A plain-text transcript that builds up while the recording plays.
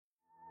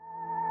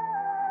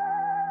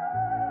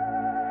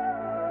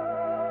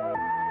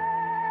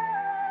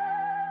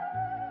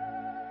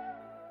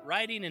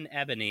Writing in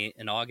Ebony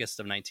in August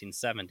of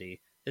 1970,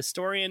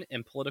 historian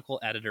and political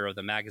editor of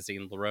the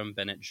magazine Lerone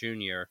Bennett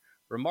Jr.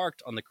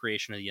 remarked on the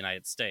creation of the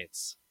United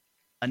States.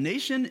 A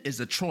nation is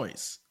a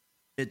choice.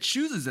 It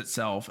chooses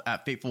itself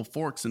at fateful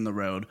forks in the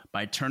road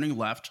by turning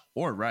left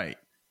or right,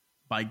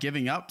 by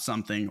giving up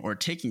something or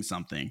taking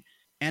something,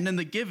 and in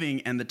the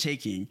giving and the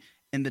taking,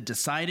 in the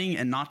deciding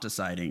and not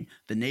deciding,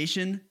 the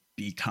nation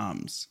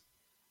becomes.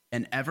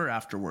 And ever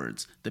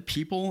afterwards, the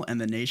people and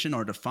the nation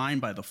are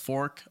defined by the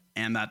fork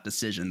and that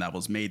decision that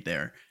was made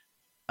there,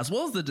 as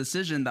well as the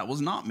decision that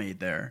was not made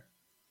there.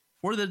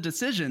 For the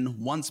decision,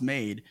 once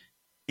made,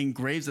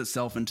 engraves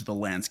itself into the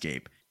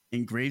landscape,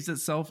 engraves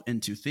itself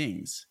into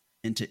things,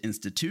 into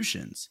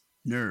institutions,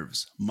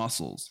 nerves,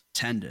 muscles,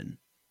 tendon.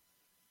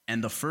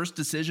 And the first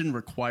decision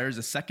requires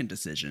a second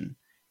decision,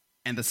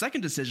 and the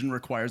second decision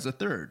requires a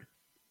third.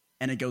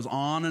 And it goes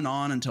on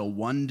until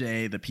one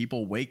day the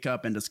people wake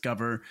up and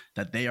discover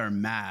that they are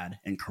mad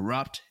and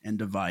corrupt and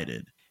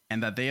divided,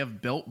 and that they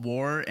have built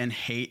war and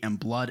hate and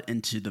blood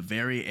into the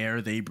very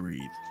air they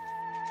breathe.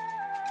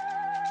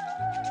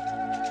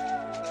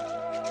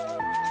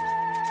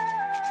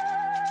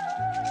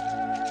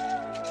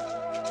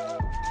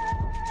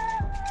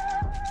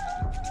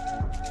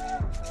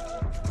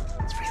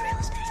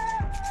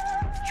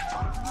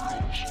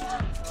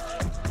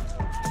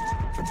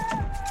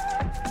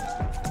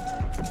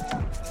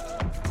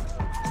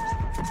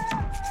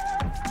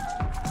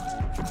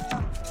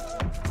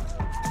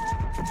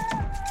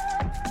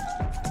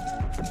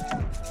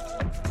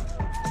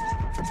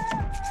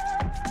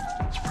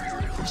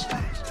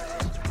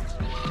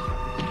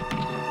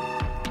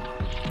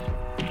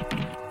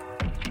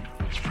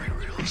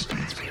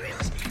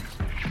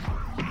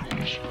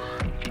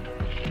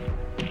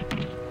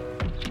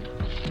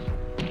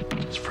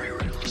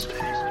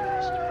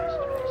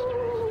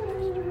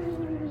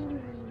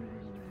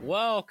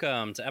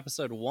 Welcome to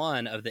episode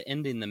 1 of the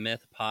Ending the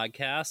Myth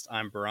podcast.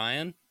 I'm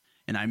Brian.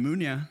 And I'm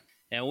Munya.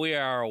 And we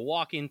are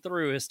walking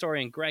through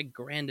historian Greg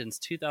Grandin's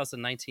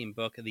 2019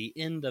 book, The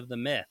End of the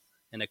Myth,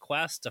 in a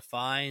quest to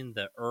find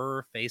the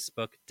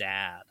Facebook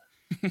dad.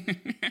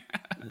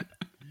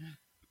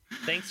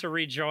 Thanks for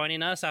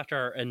rejoining us after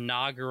our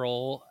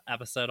inaugural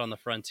episode on the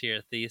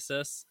Frontier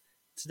Thesis.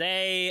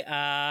 Today,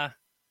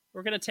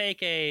 we're going to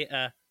take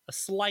a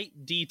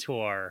slight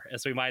detour,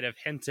 as we might have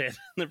hinted in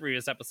the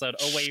previous episode,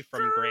 away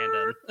from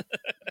Grandin.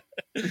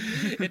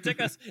 It took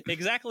us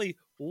exactly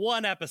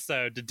one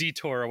episode to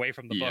detour away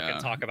from the book and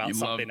talk about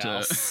something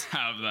else.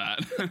 Have that.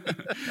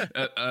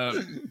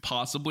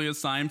 Possibly a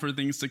sign for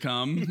things to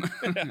come.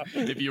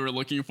 If you were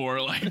looking for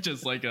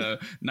just a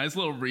nice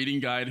little reading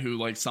guide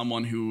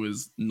someone who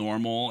is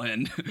normal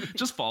and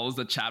just follows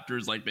the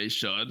chapters like they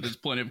should. There's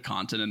plenty of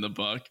content in the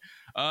book.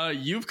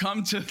 You've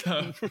come to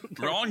the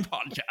wrong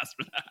podcast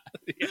for that.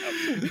 Yeah.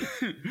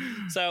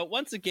 So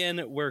once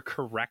again, we're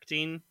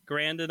correcting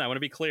Grandin. I want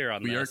to be clear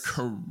on this. We are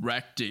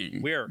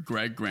correcting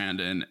Greg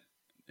Grandin.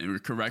 And we're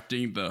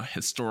correcting the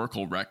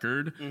historical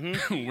record.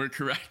 Mm-hmm. We're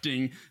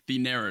correcting the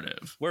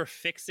narrative. We're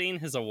fixing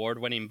his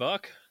award-winning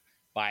book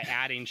by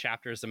adding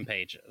chapters and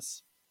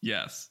pages.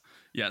 Yes.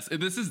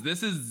 This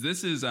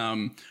is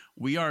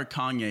we are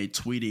Kanye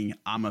tweeting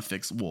 "I'ma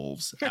fix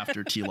wolves"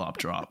 after T-Lop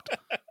dropped.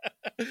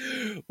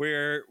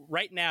 We're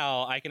right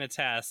now, I can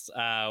attest,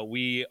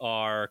 we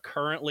are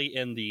currently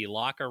in the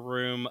locker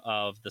room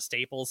of the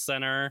Staples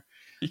Center.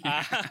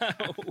 Yeah.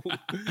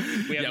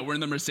 We're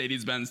in the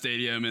Mercedes-Benz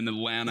Stadium in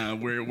Atlanta.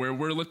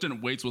 We're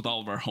lifting weights with all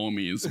of our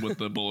homies with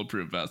the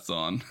bulletproof vests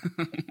on.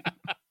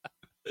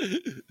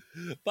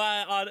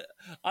 But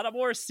on a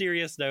more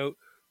serious note,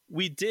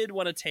 we did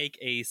want to take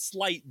a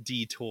slight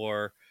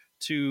detour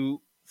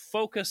to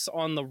focus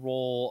on the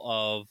role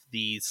of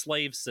the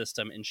slave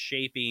system in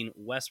shaping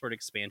westward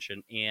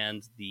expansion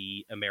and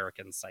the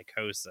American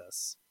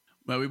psychosis.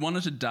 Well, we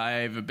wanted to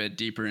dive a bit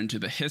deeper into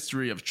the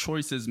history of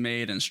choices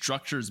made and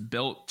structures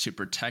built to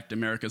protect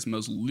America's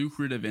most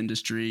lucrative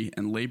industry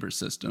and labor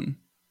system.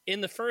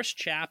 In the first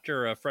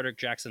chapter of Frederick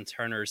Jackson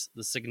Turner's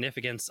The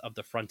Significance of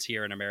the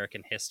Frontier in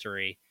American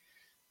History,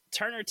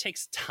 Turner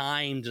takes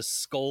time to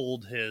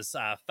scold his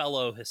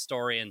fellow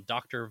historian,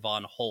 Dr.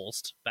 von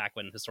Holst, back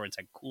when historians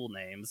had cool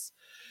names.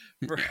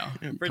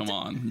 Come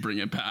on, bring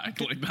it back.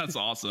 That's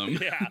awesome.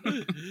 Yeah.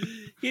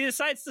 He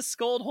decides to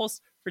scold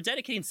Holst for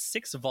dedicating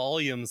 6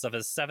 volumes of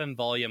his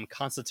 7-volume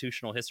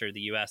constitutional history of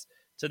the U.S.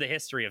 to the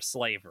history of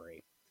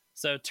slavery.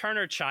 So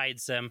Turner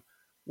chides him,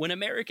 "When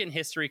American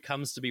history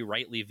comes to be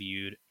rightly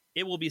viewed,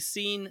 it will be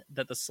seen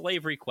that the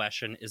slavery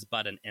question is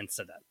but an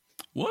incident."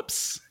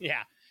 Whoops.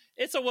 Yeah.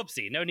 It's a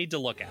whoopsie. No need to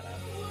look at it.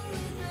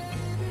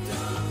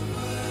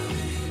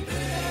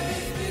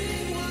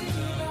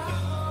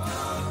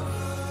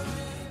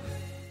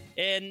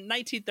 In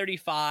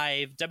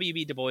 1935,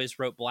 W.B. Du Bois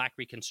wrote Black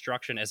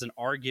Reconstruction as an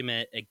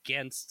argument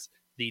against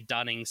the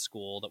Dunning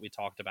School that we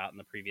talked about in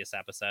the previous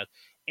episode,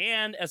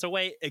 and as a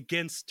way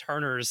against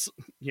Turner's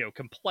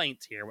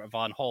complaint here with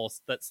von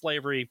Holst that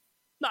slavery,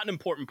 not an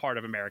important part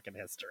of American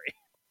history.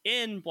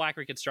 In Black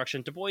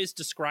Reconstruction, Du Bois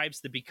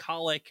describes the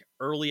bucolic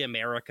early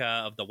America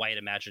of the white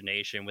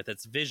imagination with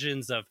its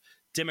visions of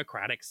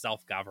democratic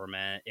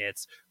self-government.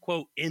 It's,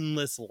 quote,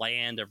 endless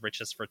land of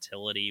richest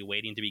fertility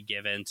waiting to be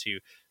given to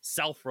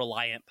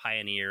self-reliant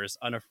pioneers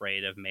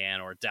unafraid of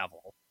man or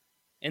devil.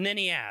 And then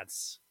he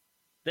adds,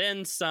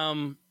 then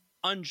some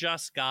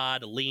unjust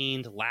god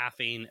leaned,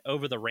 laughing,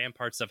 over the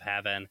ramparts of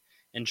heaven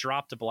and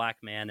dropped a black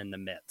man in the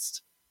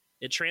midst.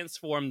 It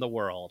transformed the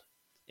world.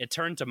 It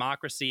turned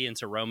democracy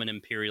into Roman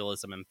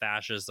imperialism and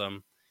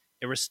fascism.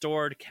 It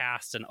restored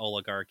caste and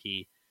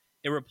oligarchy.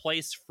 It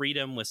replaced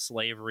freedom with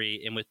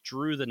slavery and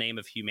withdrew the name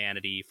of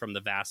humanity from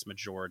the vast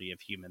majority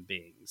of human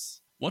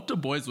beings. What Du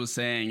Bois was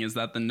saying is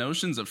that the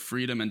notions of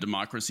freedom and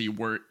democracy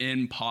were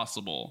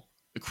impossible,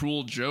 a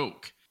cruel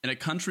joke, in a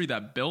country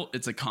that built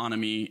its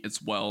economy,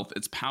 its wealth,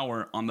 its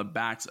power on the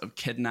backs of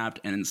kidnapped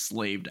and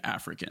enslaved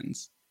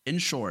Africans. In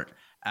short,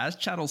 as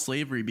chattel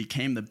slavery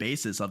became the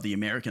basis of the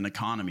American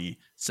economy,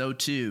 so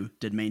too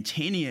did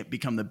maintaining it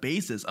become the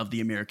basis of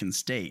the American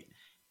state,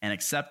 and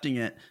accepting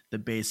it the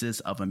basis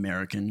of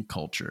American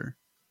culture.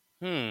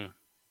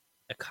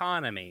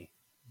 Economy,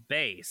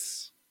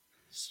 base,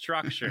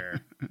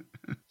 structure.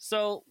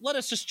 So let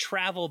us just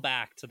travel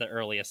back to the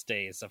earliest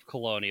days of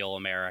colonial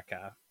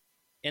America.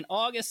 In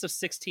August of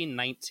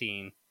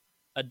 1619,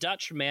 a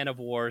Dutch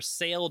man-of-war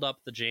sailed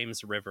up the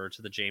James River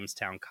to the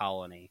Jamestown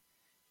colony.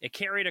 It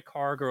carried a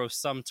cargo of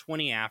some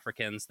 20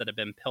 Africans that had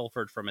been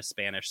pilfered from a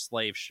Spanish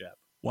slave ship.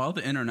 While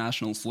the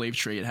international slave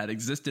trade had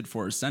existed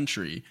for a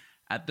century,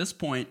 at this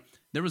point,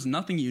 there was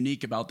nothing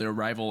unique about the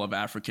arrival of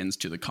Africans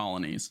to the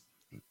colonies.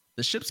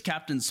 The ship's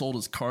captain sold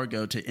his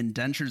cargo to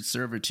indentured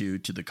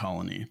servitude to the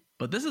colony.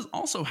 But this is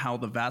also how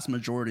the vast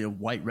majority of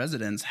white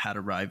residents had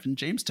arrived in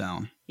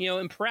Jamestown.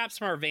 And perhaps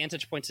from our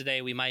vantage point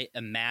today, we might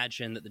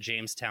imagine that the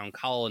Jamestown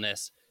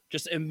colonists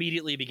just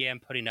immediately began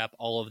putting up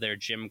all of their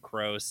Jim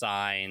Crow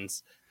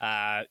signs,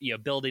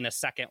 building a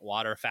second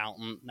water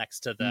fountain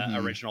next to the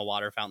original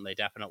water fountain they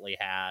definitely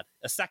had,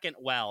 a second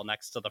well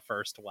next to the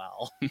first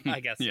well, I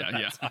guess. The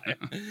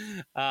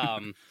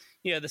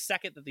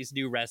second that these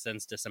new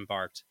residents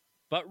disembarked.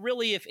 But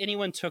really, if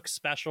anyone took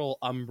special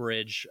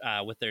umbrage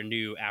with their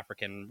new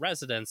African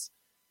residents,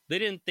 they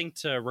didn't think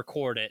to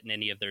record it in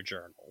any of their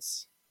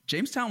journals.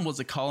 Jamestown was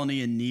a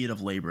colony in need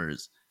of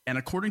laborers, and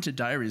according to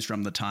diaries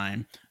from the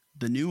time,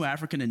 the new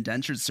African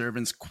indentured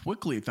servants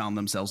quickly found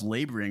themselves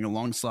laboring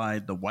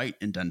alongside the white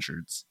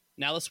indentures.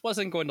 Now, this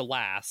wasn't going to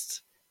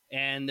last,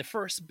 and the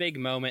first big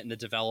moment in the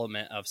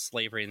development of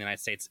slavery in the United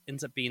States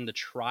ends up being the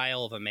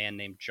trial of a man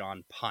named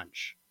John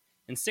Punch.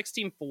 In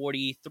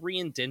 1640, 3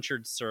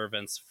 indentured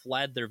servants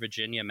fled their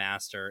Virginia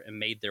master and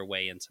made their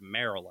way into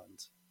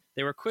Maryland.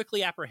 They were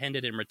quickly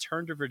apprehended and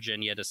returned to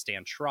Virginia to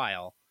stand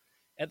trial.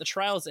 At the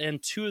trial's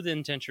end, 2 of the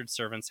indentured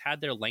servants had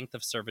their length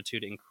of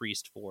servitude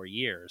increased 4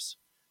 years.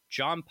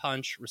 John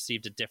Punch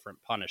received a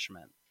different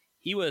punishment.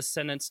 He was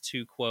sentenced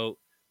to, quote,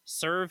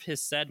 serve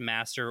his said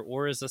master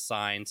or his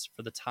assigns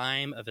for the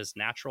time of his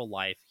natural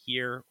life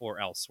here or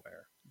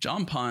elsewhere.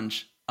 John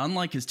Punch,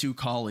 unlike his 2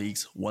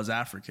 colleagues, was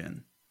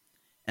African.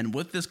 And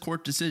with this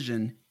court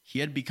decision, he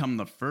had become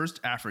the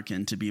first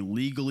African to be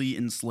legally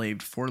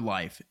enslaved for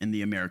life in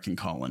the American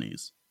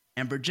colonies.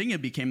 And Virginia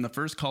became the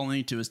first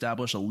colony to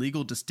establish a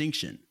legal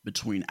distinction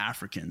between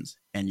Africans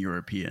and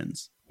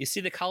Europeans. You see,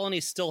 the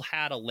colonies still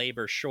had a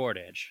labor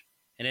shortage,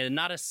 and it had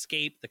not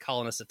escaped the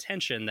colonists'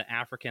 attention that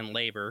African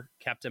labor,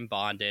 kept in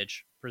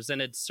bondage,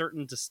 presented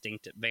certain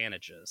distinct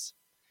advantages.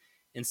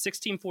 In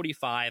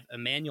 1645,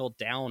 Emmanuel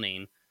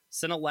Downing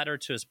sent a letter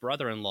to his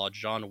brother-in-law,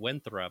 John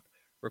Winthrop,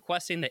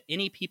 requesting that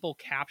any people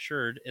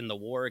captured in the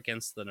war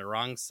against the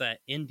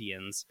Narragansett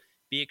Indians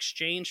be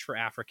exchanged for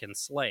African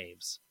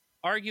slaves,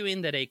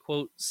 arguing that a,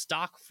 quote,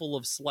 stock full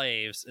of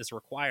slaves is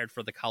required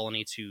for the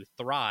colony to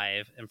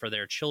thrive and for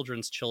their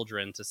children's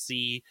children to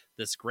see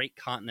this great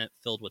continent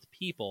filled with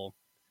people.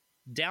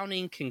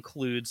 Downing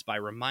concludes by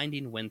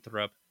reminding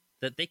Winthrop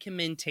that they can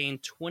maintain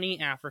 20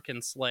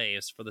 African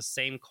slaves for the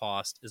same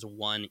cost as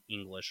 1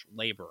 English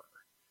laborer.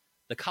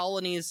 The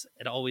colonies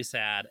had always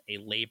had a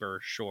labor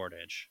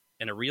shortage,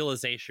 and a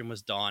realization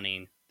was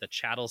dawning that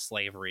chattel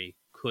slavery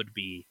could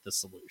be the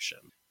solution.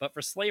 But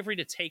for slavery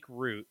to take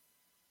root,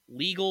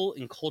 legal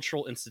and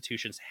cultural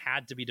institutions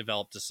had to be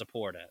developed to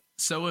support it.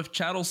 So if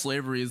chattel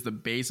slavery is the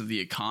base of the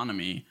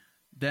economy,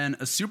 then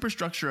a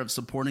superstructure of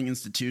supporting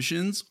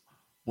institutions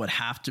would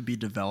have to be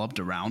developed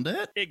around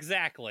it?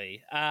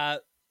 Exactly.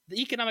 The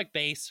economic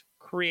base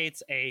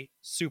creates a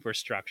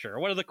superstructure,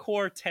 one of the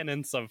core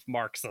tenets of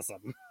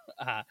Marxism,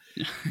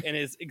 and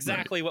is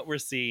exactly what we're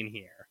seeing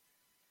here.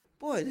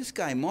 Boy, this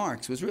guy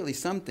Marx was really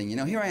something.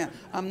 Here I am.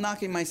 I'm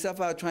knocking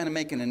myself out trying to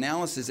make an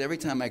analysis. Every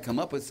time I come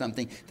up with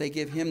something, they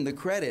give him the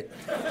credit.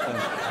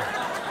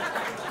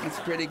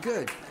 That's pretty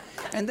good.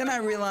 And then I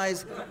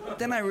realized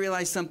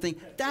something.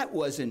 That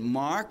wasn't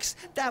Marx.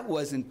 That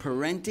wasn't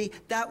Parenti.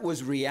 That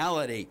was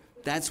reality.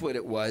 That's what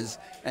it was.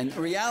 And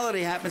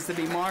reality happens to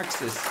be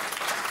Marxist.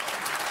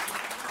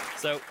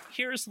 So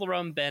here's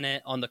Lerone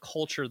Bennett on the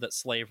culture that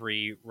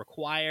slavery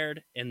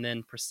required and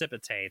then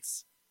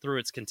precipitates through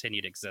its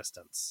continued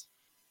existence.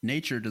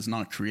 Nature does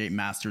not create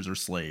masters or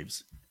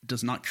slaves. It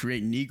does not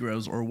create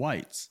Negroes or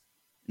whites.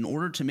 in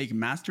order to make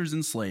masters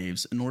and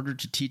slaves, in order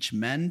to teach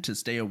men to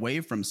stay away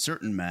from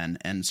certain men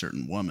and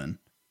certain women.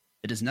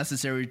 It is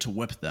necessary to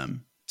whip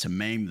them, to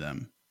maim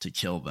them, to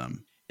kill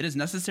them. It is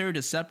necessary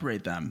to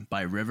separate them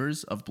by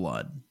rivers of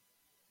blood.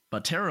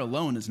 But terror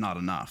alone is not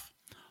enough.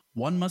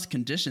 One must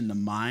condition the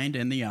mind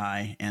and the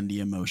eye and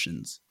the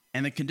emotions.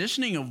 And the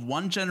conditioning of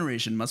one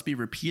generation must be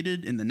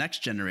repeated in the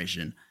next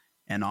generation,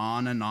 and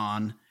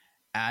on,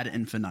 ad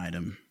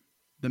infinitum.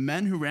 The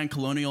men who ran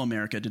colonial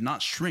America did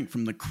not shrink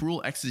from the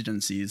cruel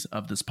exigencies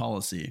of this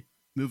policy.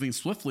 Moving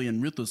swiftly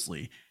and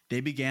ruthlessly,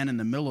 they began in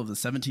the middle of the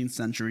 17th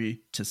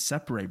century to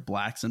separate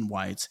blacks and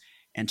whites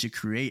and to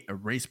create a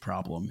race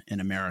problem in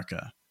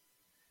America.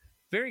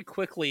 Very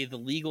quickly, the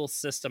legal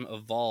system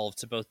evolved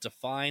to both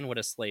define what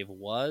a slave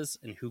was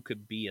and who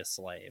could be a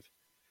slave,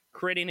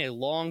 creating a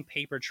long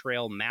paper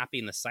trail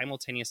mapping the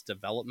simultaneous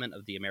development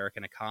of the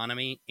American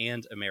economy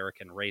and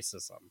American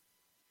racism.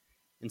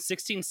 In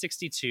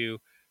 1662,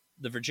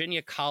 the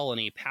Virginia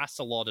colony passed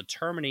a law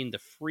determining the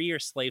free or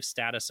slave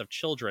status of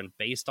children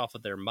based off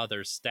of their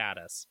mother's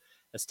status,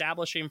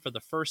 establishing for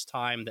the first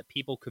time that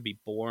people could be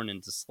born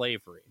into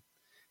slavery.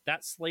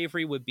 That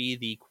slavery would be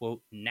the,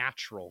 quote,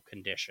 natural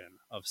condition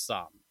of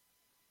some.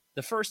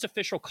 The first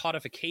official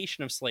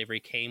codification of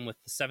slavery came with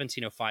the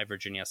 1705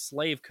 Virginia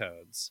Slave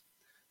Codes.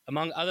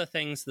 Among other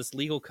things, this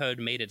legal code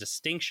made a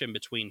distinction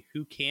between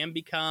who can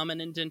become an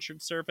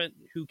indentured servant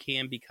and who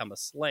can become a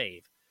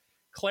slave,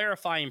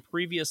 clarifying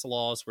previous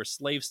laws where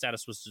slave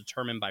status was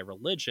determined by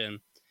religion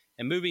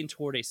and moving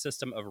toward a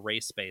system of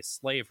race-based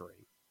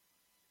slavery.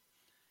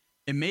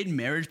 It made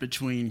marriage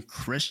between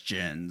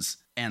Christians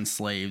and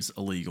slaves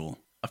illegal.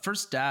 A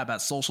first stab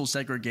at social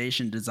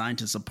segregation designed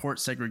to support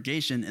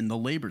segregation in the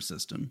labor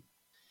system.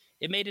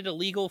 It made it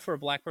illegal for a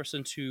black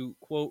person to,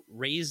 quote,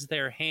 raise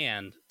their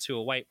hand to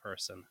a white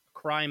person, a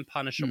crime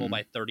punishable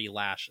by 30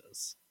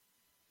 lashes.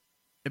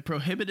 It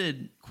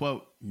prohibited,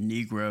 quote,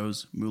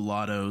 Negroes,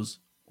 mulattoes,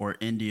 or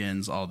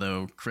Indians,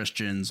 although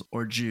Christians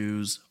or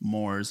Jews,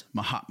 Moors,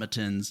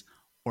 Mahometans,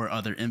 or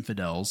other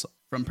infidels,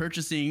 from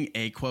purchasing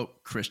a,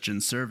 quote, Christian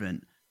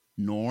servant,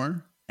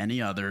 nor any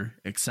other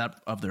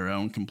except of their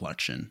own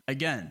complexion.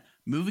 Again,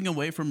 moving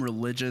away from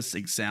religious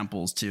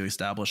examples to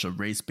establish a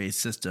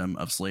race-based system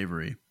of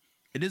slavery.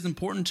 It is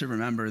important to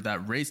remember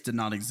that race did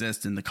not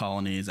exist in the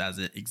colonies as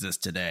it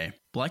exists today.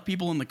 Black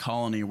people in the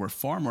colony were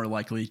far more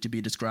likely to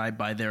be described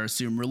by their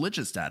assumed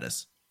religious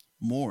status,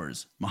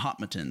 Moors,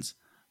 Mahometans,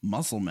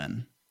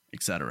 Mussulmen,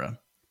 etc.,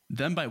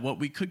 than by what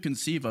we could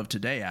conceive of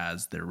today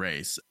as their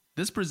race.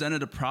 This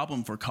presented a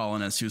problem for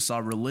colonists who saw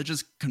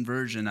religious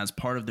conversion as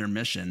part of their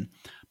mission,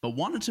 but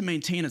wanted to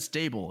maintain a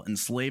stable,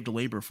 enslaved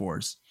labor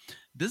force.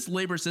 This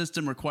labor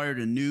system required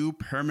a new,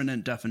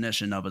 permanent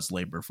definition of its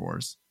labor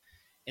force.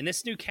 And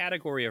this new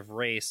category of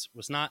race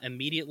was not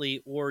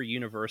immediately or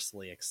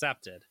universally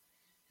accepted.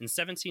 In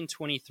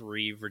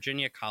 1723,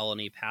 Virginia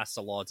colony passed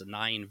a law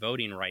denying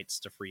voting rights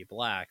to free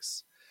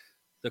blacks.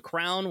 The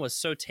Crown was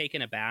so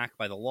taken aback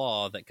by the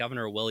law that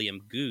Governor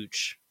William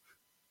Gooch,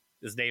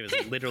 his name is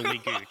literally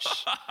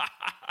Gooch.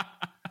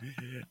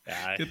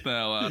 Get the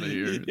hell out of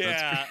here.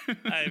 Yeah,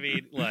 I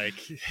mean, like,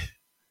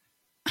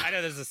 I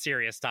know this is a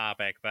serious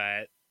topic,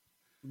 but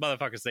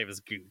motherfucker's name is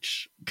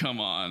Gooch. Come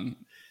on.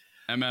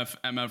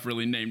 MF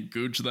really named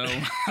Gooch, though.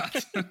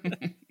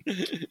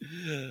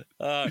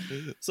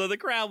 So the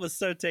Crown was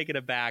so taken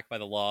aback by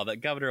the law that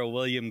Governor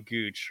William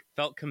Gooch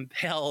felt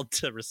compelled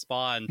to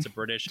respond to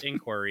British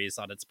inquiries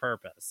on its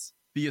purpose.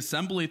 The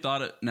Assembly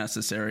thought it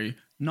necessary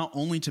not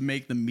only to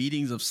make the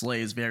meetings of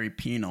slaves very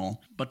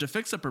penal, but to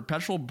fix a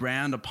perpetual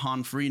brand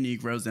upon free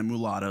Negroes and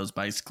mulattoes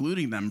by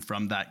excluding them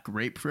from that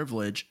great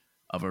privilege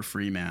of a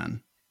free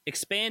man.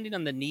 Expanding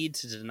on the need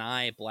to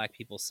deny black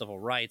people civil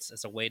rights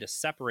as a way to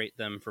separate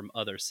them from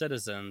other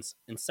citizens,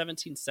 in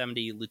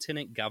 1770,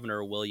 Lieutenant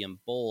Governor William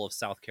Bull of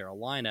South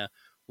Carolina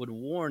would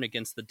warn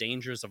against the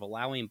dangers of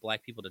allowing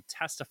black people to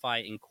testify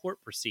in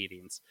court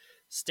proceedings,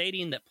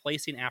 stating that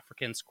placing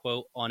Africans,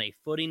 quote, on a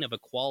footing of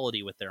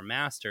equality with their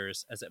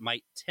masters, as it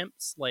might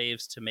tempt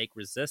slaves to make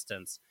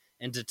resistance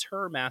and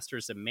deter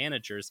masters and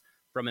managers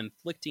from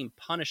inflicting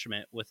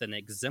punishment with an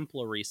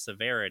exemplary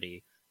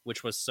severity,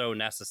 which was so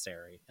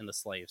necessary in the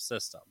slave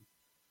system.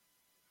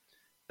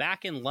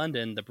 Back in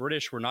London, the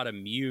British were not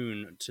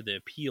immune to the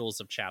appeals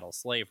of chattel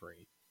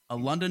slavery. A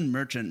London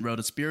merchant wrote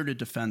a spirited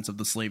defense of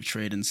the slave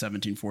trade in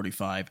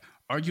 1745,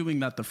 arguing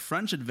that the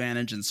French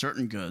advantage in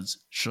certain goods,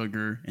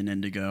 sugar and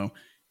indigo,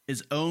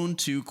 is owed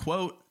to,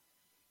 quote,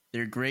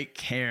 their great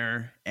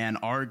care and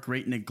our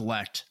great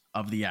neglect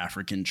of the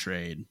African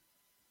trade.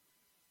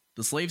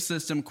 The slave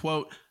system,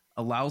 quote,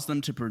 allows them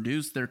to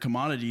produce their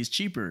commodities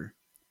cheaper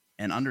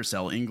and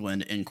undersell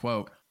England in,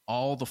 quote,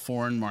 all the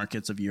foreign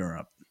markets of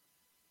Europe.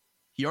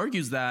 He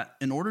argues that,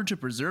 in order to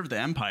preserve the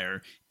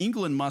empire,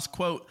 England must,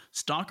 quote,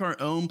 stock our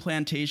own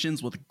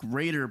plantations with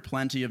greater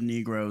plenty of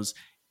Negroes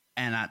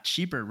and at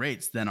cheaper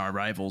rates than our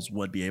rivals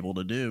would be able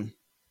to do.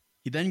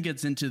 He then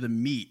gets into the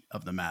meat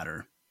of the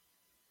matter.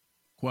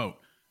 Quote,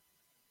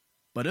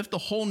 But if the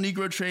whole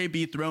Negro trade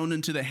be thrown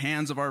into the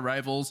hands of our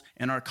rivals,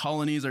 and our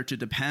colonies are to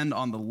depend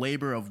on the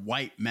labor of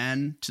white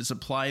men to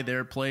supply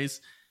their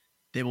place,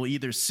 they will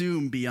either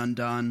soon be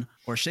undone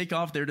or shake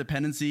off their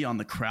dependency on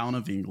the crown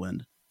of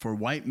England. For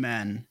white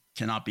men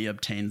cannot be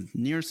obtained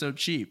near so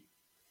cheap,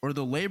 or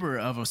the labor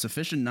of a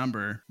sufficient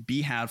number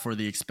be had for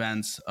the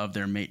expense of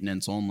their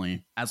maintenance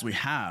only, as we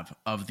have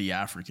of the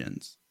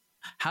Africans.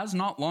 Has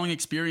not long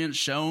experience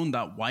shown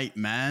that white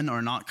men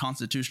are not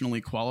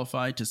constitutionally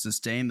qualified to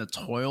sustain the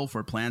toil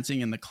for planting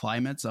in the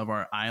climates of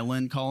our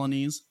island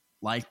colonies,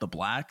 like the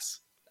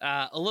blacks?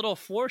 A little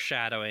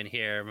foreshadowing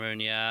here,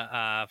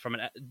 Munya,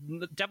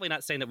 definitely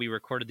not saying that we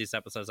recorded these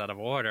episodes out of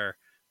order,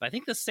 but I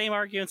think the same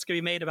argument's going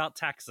to be made about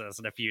Texas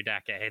in a few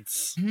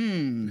decades.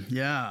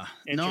 Yeah.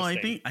 No, I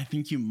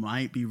think you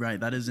might be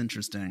right. That is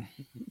interesting.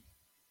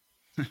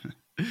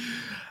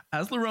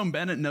 As Lerone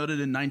Bennett noted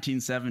in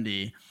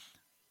 1970,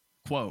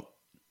 quote,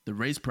 "The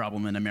race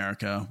problem in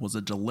America was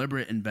a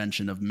deliberate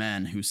invention of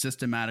men who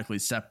systematically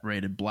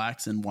separated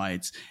blacks and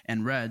whites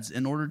and reds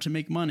in order to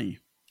make money."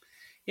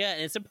 Yeah,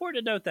 and it's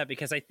important to note that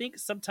because I think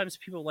sometimes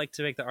people like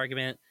to make the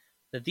argument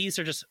that these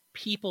are just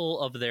people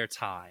of their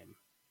time.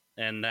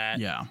 And that,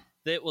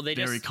 they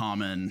very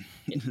common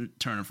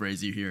turn of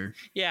phrase you hear.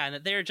 Yeah, and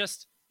that they're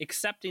just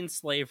accepting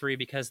slavery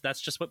because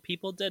that's just what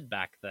people did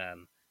back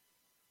then.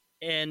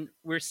 And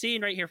we're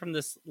seeing right here from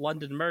this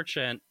London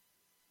merchant,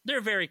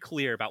 they're very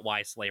clear about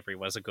why slavery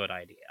was a good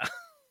idea.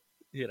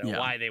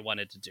 Why they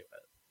wanted to do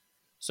it.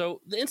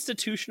 So the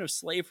institution of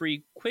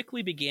slavery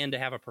quickly began to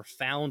have a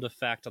profound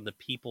effect on the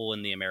people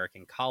in the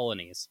American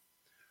colonies.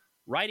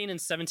 Writing in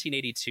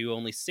 1782,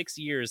 only 6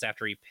 years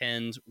after he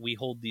penned "We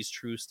hold these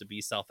truths to be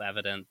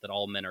self-evident, that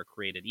all men are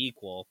created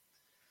equal,"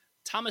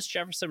 Thomas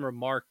Jefferson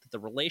remarked that the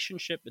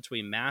relationship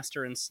between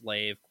master and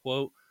slave,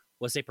 quote,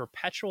 "was a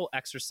perpetual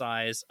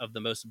exercise of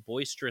the most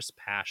boisterous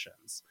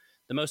passions,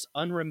 the most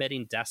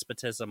unremitting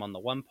despotism on the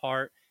one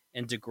part,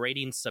 and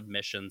degrading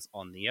submissions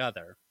on the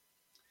other."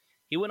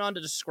 He went on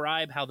to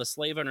describe how the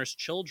slave owner's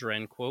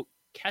children, quote,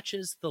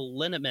 "catches the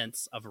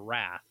lineaments of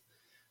wrath,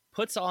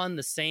 puts on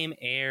the same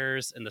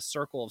airs in the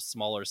circle of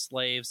smaller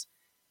slaves,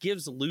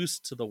 gives loose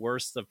to the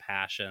worst of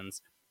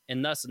passions,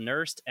 and thus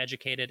nursed,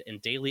 educated,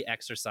 and daily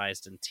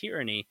exercised in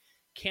tyranny,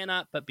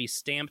 cannot but be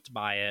stamped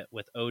by it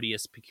with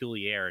odious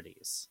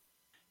peculiarities."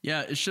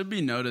 Yeah, it should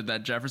be noted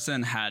that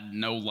Jefferson had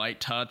no light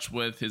touch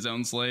with his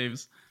own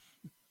slaves.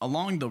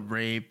 Along the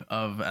rape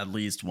of at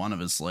least one of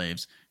his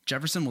slaves,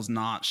 Jefferson was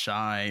not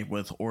shy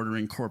with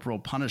ordering corporal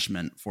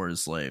punishment for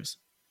his slaves.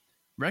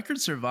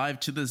 Records survive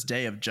to this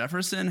day of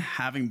Jefferson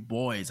having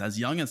boys as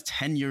young as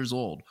 10 years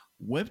old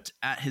whipped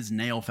at his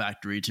nail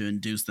factory to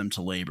induce them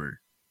to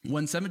labor.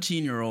 When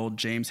 17-year-old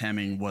James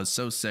Hemming was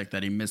so sick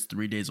that he missed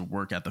 3 days of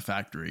work at the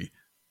factory,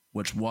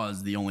 which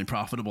was the only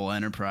profitable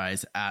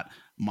enterprise at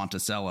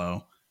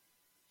Monticello,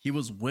 he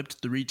was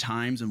whipped 3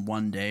 times in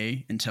one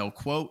day until,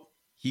 quote,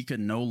 he could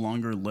no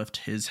longer lift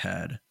his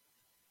head.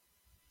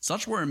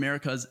 Such were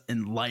America's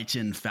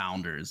enlightened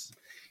founders.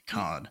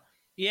 God.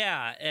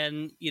 Yeah,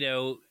 and,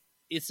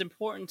 it's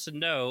important to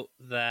note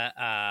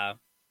that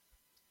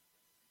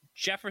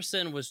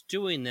Jefferson was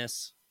doing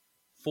this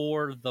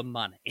for the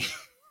money.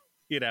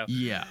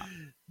 Yeah.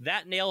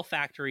 That nail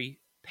factory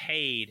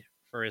paid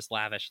for his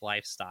lavish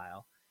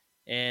lifestyle.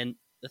 And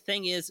the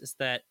thing is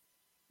that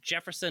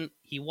Jefferson,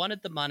 he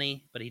wanted the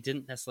money, but he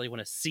didn't necessarily want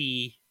to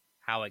see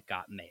how it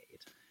got made.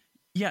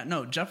 Yeah,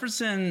 no,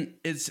 Jefferson,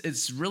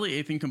 it's really,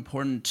 I think,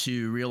 important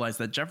to realize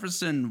that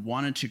Jefferson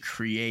wanted to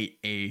create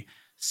a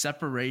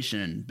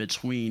separation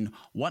between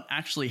what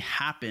actually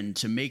happened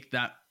to make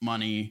that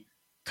money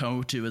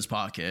go to his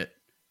pocket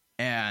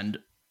and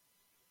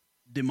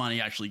the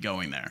money actually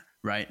going there,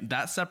 right?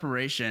 That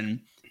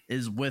separation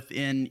is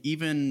within,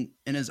 even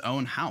in his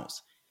own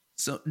house.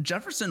 So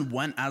Jefferson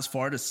went as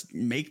far to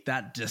make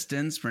that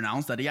distance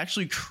pronounced that he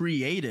actually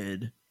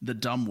created the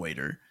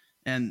dumbwaiter.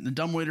 And the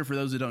dumbwaiter, for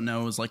those who don't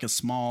know, is like a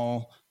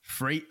small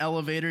freight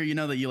elevator,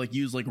 that you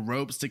use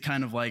ropes to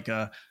kind of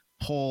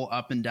pull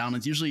up and down.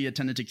 It's usually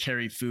intended to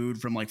carry food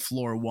from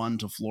floor 1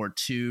 to floor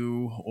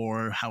 2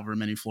 or however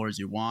many floors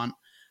you want.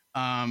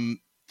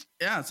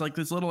 It's like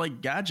this little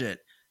gadget.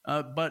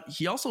 But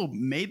he also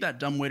made that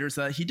dumbwaiter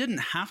so that he didn't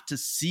have to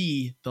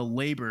see the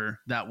labor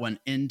that went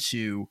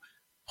into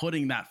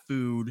putting that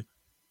food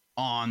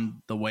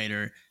on the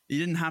waiter. He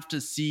didn't have to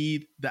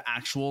see the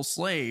actual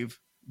slave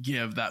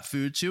give that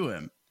food to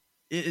him.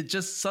 It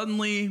just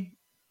suddenly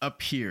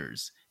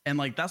appears. And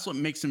that's what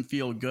makes him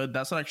feel good.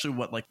 That's actually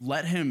what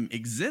let him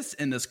exist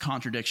in this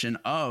contradiction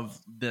of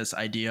this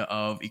idea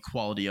of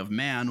equality of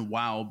man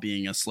while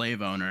being a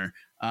slave owner.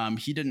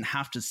 He didn't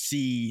have to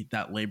see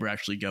that labor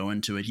actually go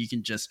into it. He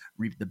can just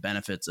reap the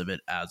benefits of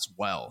it as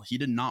well. He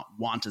did not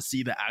want to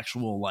see the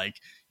actual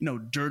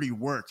dirty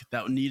work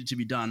that needed to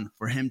be done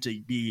for him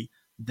to be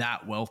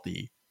that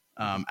wealthy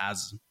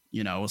as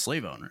a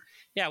slave owner.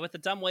 Yeah, with the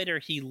dumbwaiter,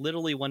 he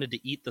literally wanted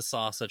to eat the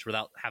sausage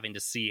without having to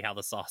see how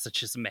the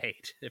sausage is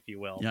made, if you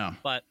will. Yeah.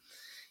 But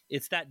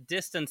it's that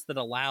distance that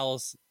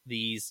allows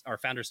our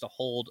founders to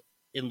hold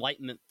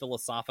Enlightenment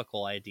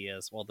philosophical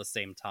ideas while at the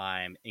same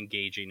time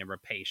engaging in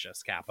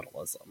rapacious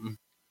capitalism.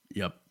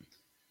 Yep,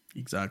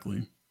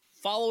 exactly.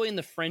 Following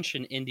the French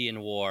and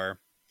Indian War,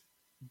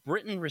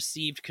 Britain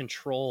received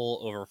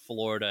control over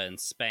Florida and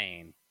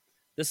Spain.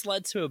 This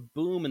led to a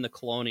boom in the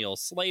colonial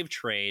slave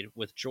trade,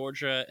 with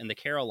Georgia and the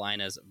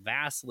Carolinas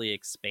vastly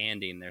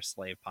expanding their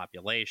slave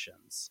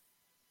populations.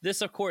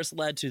 This, of course,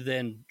 led to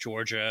then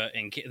Georgia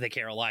and the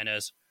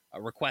Carolinas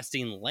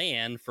requesting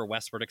land for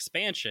westward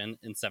expansion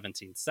in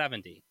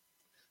 1770.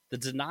 The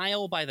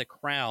denial by the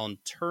Crown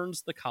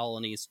turns the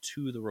colonies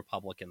to the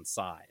Republican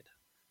side.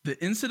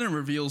 The incident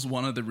reveals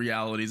one of the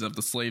realities of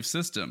the slave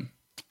system.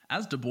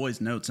 As Du Bois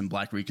notes in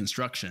Black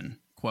Reconstruction,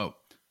 quote,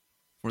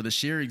 "For the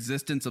sheer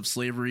existence of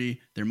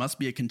slavery, there must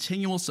be a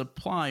continual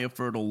supply of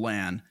fertile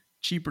land,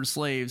 cheaper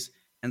slaves,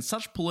 and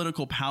such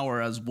political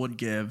power as would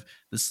give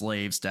the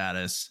slave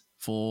status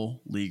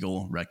full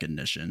legal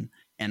recognition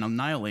and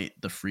annihilate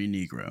the free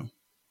Negro."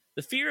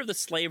 The fear of the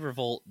slave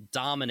revolt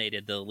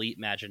dominated the elite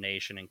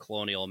imagination in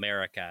colonial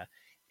America,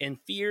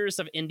 and fears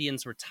of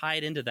Indians were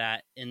tied into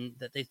that in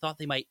that they thought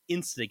they might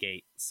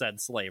instigate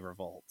said slave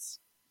revolts.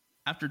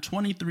 After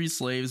 23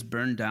 slaves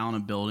burned down a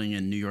building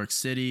in New York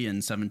City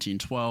in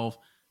 1712,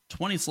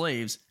 20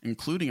 slaves,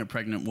 including a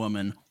pregnant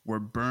woman, were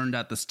burned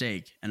at the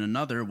stake, and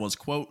another was,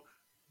 quote,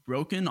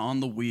 "broken on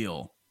the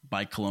wheel"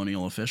 by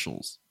colonial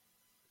officials.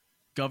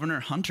 Governor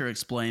Hunter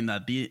explained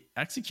that the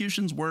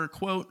executions were,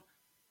 quote,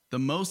 "the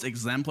most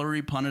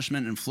exemplary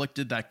punishment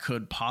inflicted that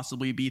could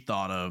possibly be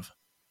thought of."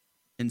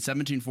 In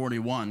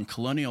 1741,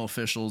 colonial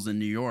officials in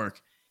New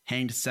York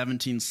hanged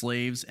 17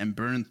 slaves and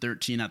burned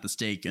 13 at the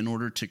stake in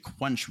order to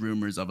quench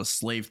rumors of a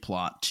slave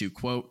plot to,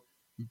 quote,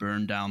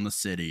 "burn down the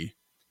city."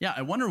 Yeah,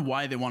 I wonder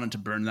why they wanted to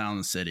burn down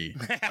the city.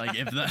 Like,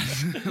 if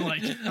that,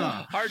 like,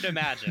 hard to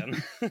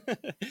imagine.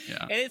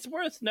 Yeah. And it's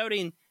worth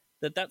noting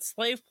that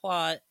slave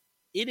plot,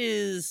 it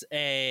is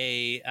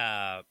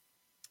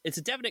it's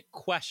a definite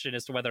question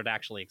as to whether it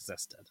actually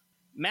existed.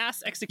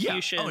 Mass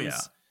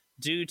executions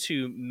due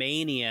to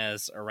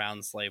manias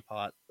around slave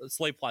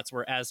plots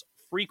were as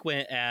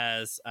frequent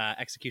as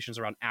executions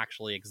around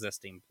actually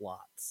existing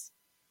plots.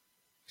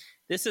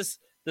 This is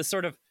the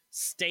sort of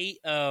state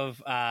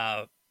of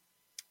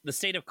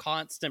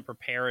constant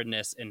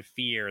preparedness and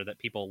fear that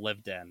people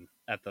lived in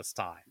at this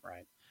time,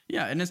 right?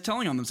 Yeah, and it's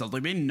telling on themselves.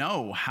 Like, they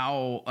know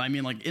how, I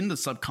mean, like, in the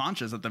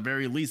subconscious, at the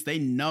very least, they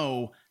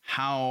know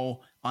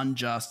how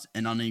unjust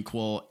and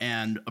unequal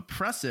and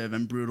oppressive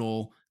and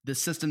brutal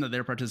this system that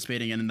they're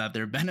participating in and that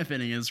they're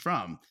benefiting is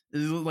from.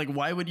 Like,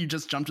 why would you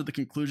just jump to the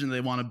conclusion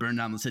they want to burn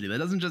down the city? That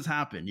doesn't just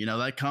happen. You know,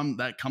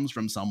 that comes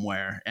from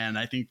somewhere. And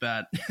I think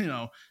that, you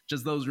know,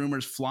 just those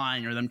rumors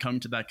flying or them coming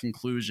to that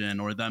conclusion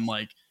or them,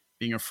 like,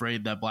 being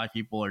afraid that Black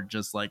people are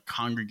just, like,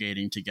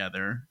 congregating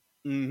together,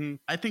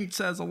 I think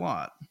says a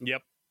lot.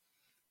 Yep.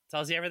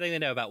 Tells you everything they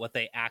know about what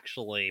they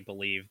actually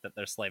believed that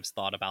their slaves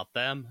thought about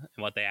them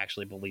and what they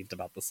actually believed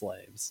about the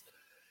slaves.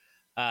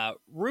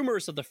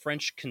 Rumors of the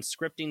French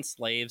conscripting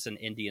slaves and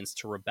Indians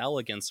to rebel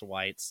against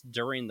whites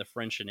during the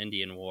French and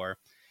Indian War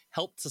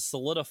helped to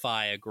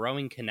solidify a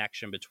growing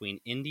connection between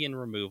Indian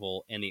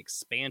removal and the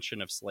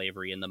expansion of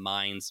slavery in the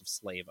minds of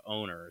slave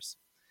owners.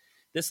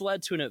 This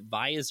led to an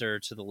advisor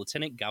to the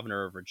Lieutenant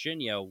Governor of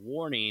Virginia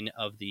warning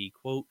of the,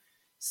 quote,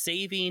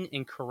 "saving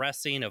and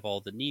caressing of all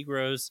the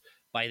Negroes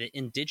by the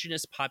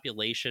indigenous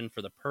population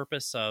for the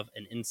purpose of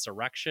an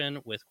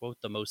insurrection with,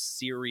 quote, the most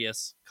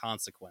serious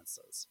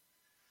consequences."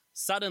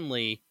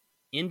 Suddenly,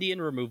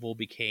 Indian removal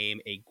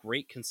became a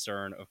great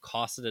concern of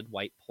cosseted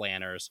white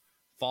planners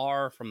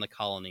far from the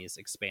colony's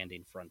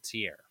expanding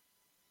frontier.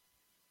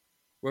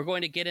 We're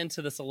going to get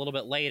into this a little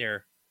bit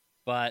later,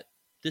 but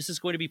this is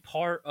going to be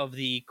part of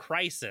the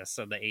crisis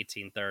of the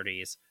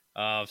 1830s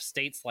of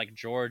states like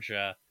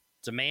Georgia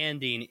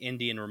demanding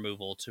Indian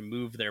removal to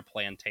move their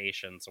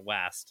plantations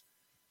west.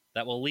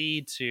 That will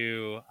lead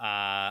to,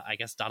 I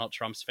guess, Donald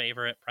Trump's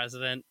favorite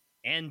president,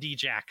 Andy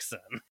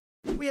Jackson.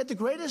 We had the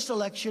greatest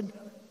election.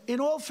 In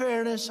all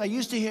fairness, I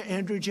used to hear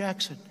Andrew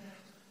Jackson.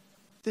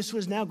 This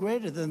was now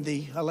greater than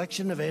the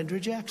election of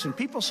Andrew Jackson.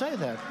 People say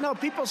that. No,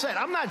 people say it.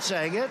 I'm not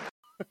saying it.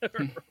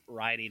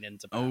 Riding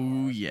into power.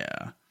 Oh,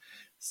 yeah.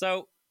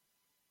 So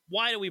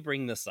why do we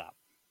bring this up?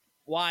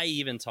 Why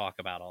even talk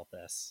about all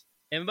this?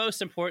 And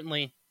most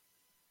importantly,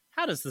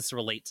 how does this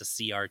relate to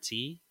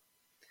CRT?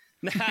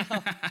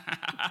 Now,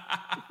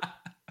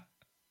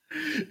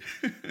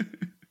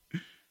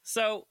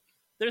 so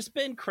there's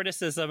been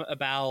criticism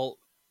about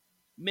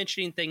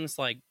mentioning things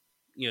like,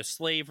 you know,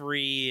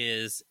 slavery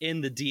is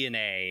in the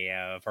DNA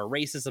of, or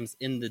racism's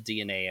in the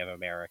DNA of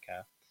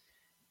America.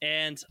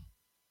 And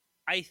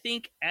I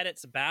think at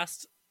its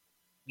best,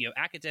 you know,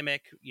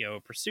 academic, you know,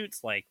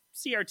 pursuits like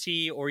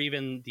CRT or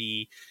even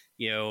the,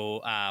 you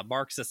know,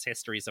 Marxist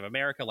histories of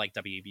America, like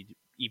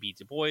W.E.B.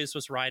 Du Bois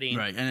was writing.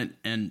 Right.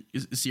 And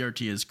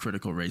CRT is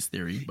critical race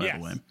theory, by the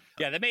way.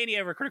 Yeah. The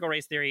mania over critical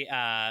race theory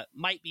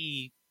might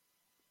be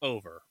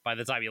over by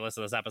the time you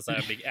listen to this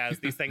episode, as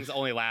these things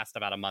only last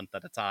about a month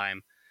at a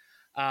time.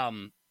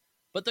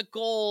 But the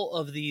goal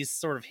of these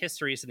sort of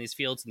histories and these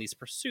fields and these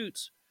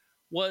pursuits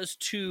was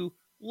to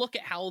look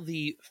at how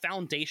the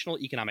foundational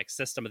economic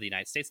system of the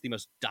United States, the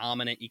most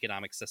dominant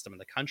economic system in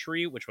the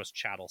country, which was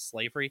chattel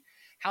slavery,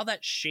 how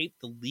that shaped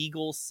the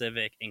legal,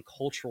 civic, and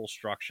cultural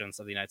structures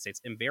of the United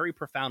States in very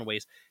profound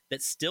ways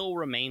that still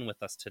remain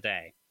with us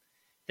today.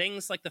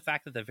 Things like the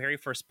fact that the very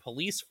first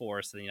police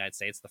force in the United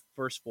States, the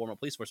first formal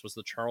police force, was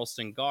the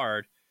Charleston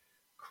Guard,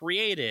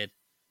 created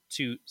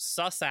to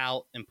suss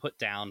out and put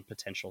down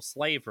potential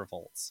slave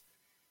revolts.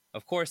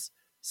 Of course,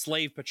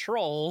 slave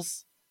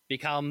patrols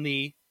become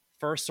the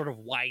first sort of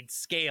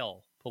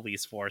wide-scale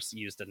police force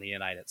used in the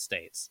United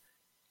States.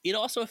 It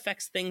also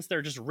affects things that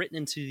are just written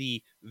into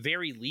the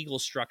very legal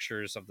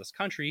structures of this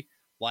country,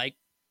 like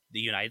the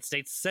United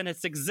States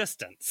Senate's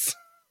existence.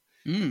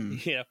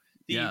 The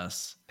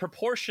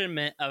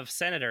proportionment of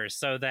senators,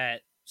 so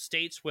that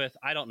states with,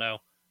 I don't know,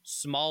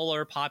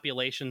 smaller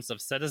populations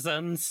of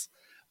citizens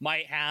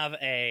might have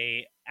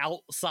a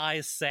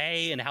outsized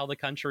say in how the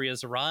country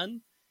is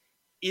run,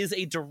 is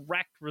a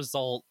direct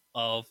result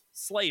of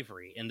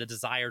slavery and the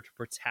desire to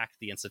protect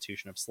the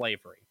institution of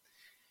slavery.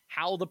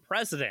 How the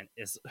president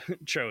is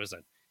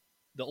chosen,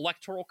 the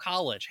electoral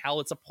college, how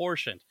it's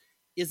apportioned,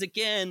 is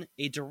again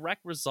a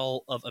direct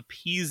result of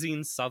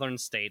appeasing southern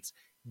states,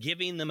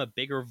 giving them a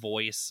bigger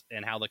voice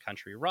in how the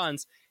country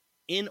runs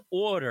in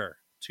order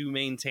to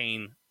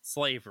maintain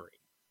slavery.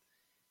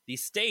 The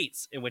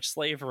states in which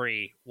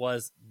slavery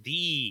was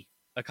the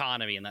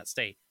economy in that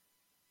state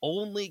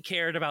only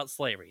cared about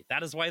slavery.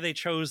 That is why they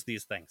chose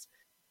these things.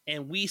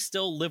 And we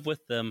still live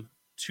with them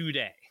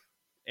today.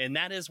 And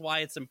that is why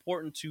it's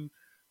important to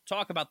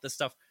talk about this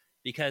stuff,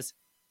 because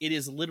it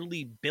is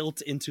literally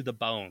built into the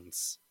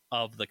bones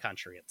of the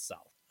country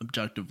itself.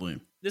 Objectively.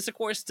 This, of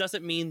course,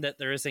 doesn't mean that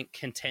there isn't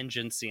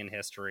contingency in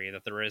history,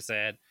 that there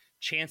isn't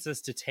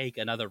chances to take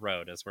another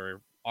road, as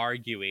we're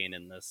arguing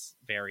in this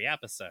very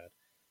episode.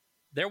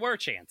 There were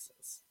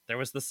chances. There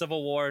was the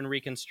Civil War and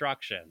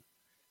Reconstruction.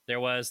 There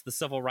was the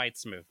Civil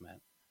Rights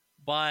Movement.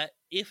 But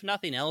if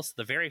nothing else,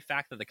 the very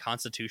fact that the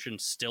Constitution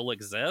still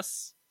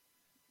exists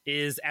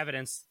is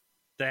evidence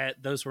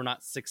that those were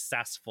not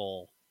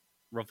successful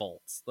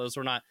revolts. That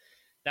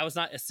was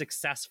not a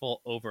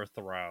successful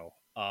overthrow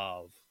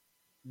of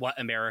what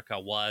America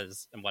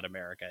was and what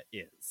America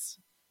is.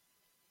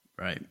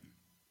 Right.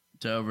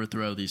 To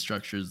overthrow these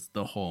structures,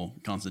 the whole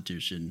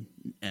Constitution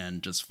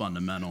and just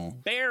fundamental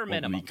bare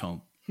minimum, what we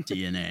call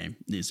DNA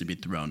needs to be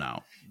thrown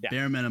out. Yeah.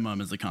 Bare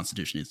minimum is the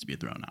Constitution needs to be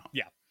thrown out.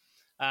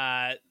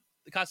 Yeah.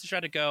 The Constitution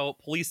had to go.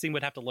 Policing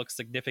would have to look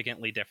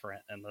significantly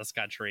different in this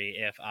country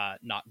if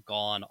not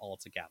gone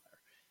altogether.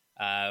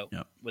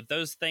 With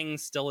those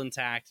things still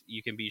intact,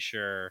 you can be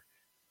sure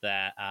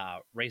that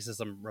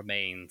racism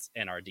remains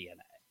in our DNA.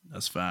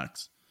 That's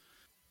facts.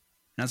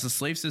 And as the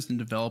slave system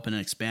developed and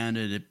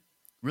expanded, it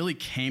really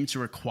came to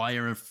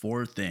require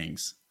 4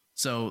 things.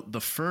 So the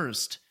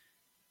first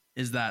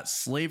is that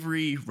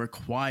slavery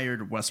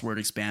required westward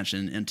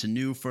expansion into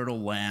new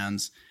fertile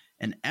lands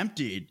and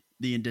emptied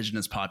the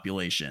indigenous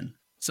population.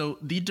 So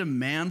the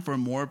demand for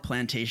more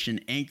plantation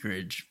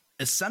anchorage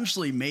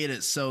essentially made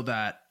it so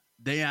that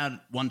they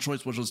had one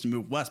choice, which was to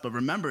move west. But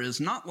remember,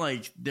 it's not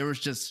like there was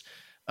just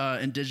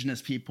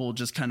indigenous people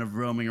just kind of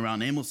roaming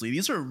around aimlessly.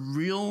 These are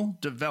real,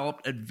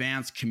 developed,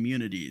 advanced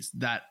communities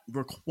that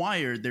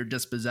required their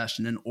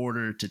dispossession in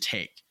order to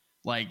take.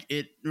 Like,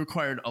 it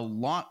required a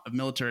lot of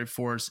military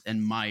force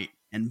and might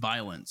and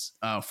violence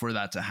for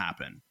that to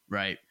happen,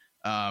 right?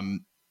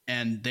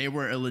 And they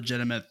were a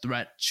legitimate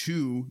threat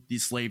to the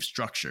slave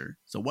structure.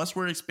 So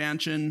westward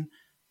expansion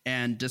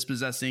and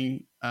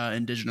dispossessing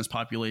indigenous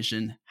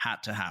population had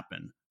to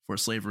happen for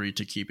slavery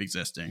to keep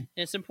existing.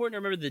 And it's important to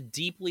remember the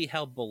deeply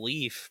held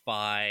belief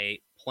by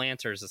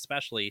planters,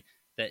 especially,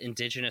 that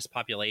indigenous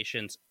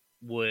populations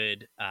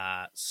would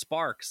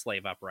spark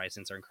slave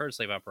uprisings or encourage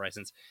slave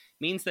uprisings,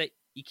 means that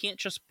you can't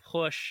just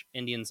push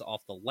Indians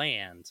off the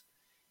land.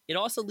 It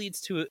also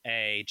leads to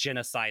a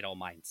genocidal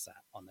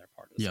mindset on their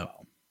part as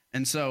well.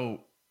 And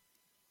so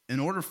in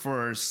order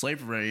for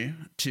slavery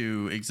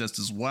to exist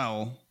as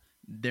well,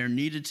 there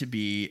needed to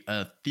be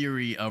a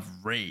theory of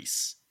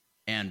race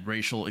and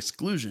racial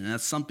exclusion. And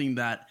that's something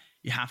that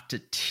you have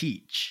to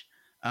teach.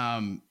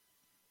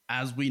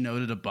 As we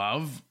noted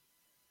above,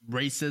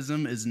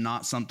 racism is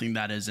not something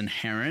that is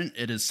inherent.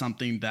 It is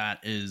something that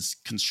is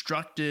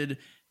constructed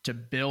to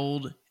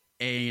build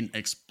an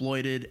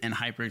exploited and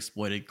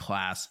hyper-exploited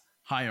class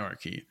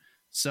hierarchy.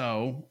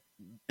 So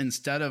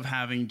instead of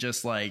having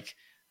just like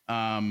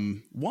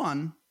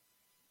one,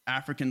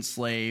 African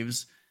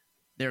slaves,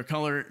 their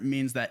color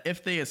means that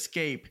if they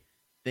escape,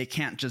 they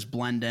can't just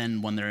blend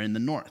in when they're in the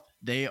North.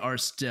 They are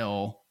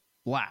still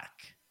black.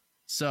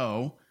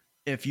 So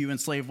if you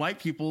enslave white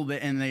people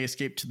and they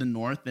escape to the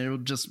North, they will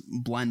just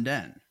blend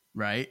in,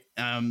 right?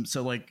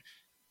 So like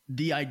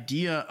the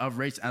idea of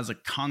race as a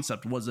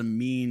concept was a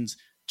means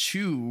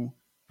to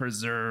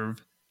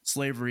preserve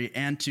slavery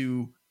and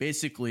to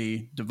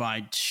basically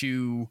divide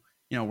two,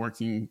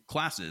 working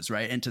classes,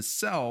 right? And to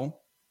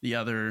sell the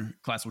other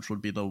class, which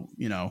would be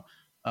the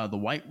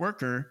white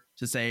worker,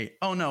 to say,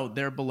 oh no,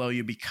 they're below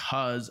you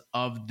because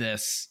of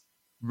this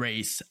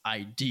race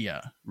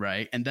idea,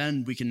 right? And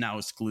then we can now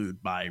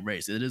exclude by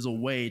race. It is a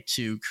way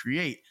to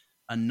create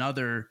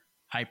another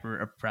hyper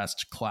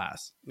oppressed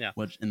class,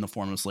 which in the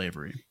form of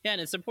slavery. Yeah,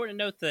 and it's important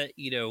to note that,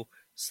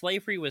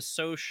 slavery was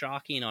so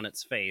shocking on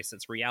its face,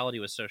 its reality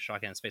was so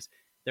shocking on its face,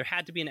 there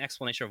had to be an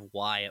explanation of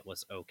why it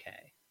was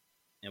okay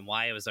and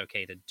why it was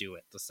okay to do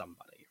it to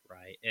somebody,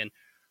 right? And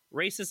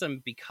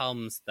racism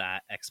becomes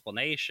that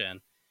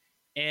explanation.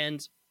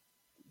 And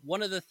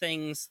one of the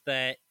things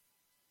that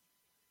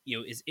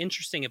is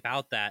interesting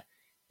about that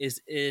is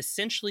it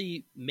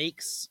essentially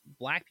makes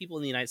Black people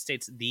in the United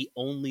States the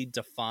only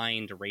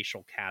defined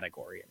racial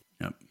category.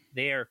 Yep.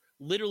 They're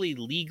literally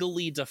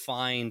legally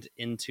defined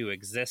into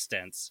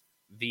existence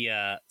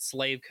via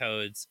slave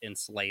codes and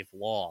slave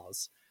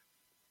laws.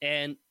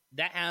 And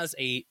that has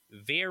a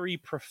very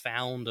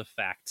profound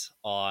effect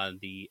on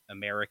the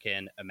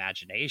American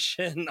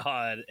imagination,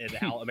 and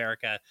how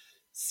America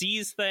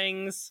sees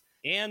things,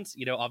 and,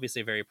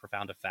 obviously a very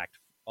profound effect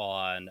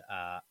on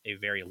a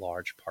very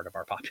large part of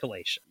our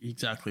population.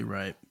 Exactly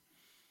right.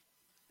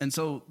 And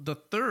so the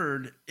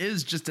third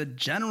is just a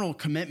general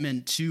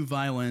commitment to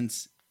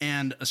violence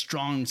and a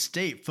strong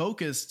state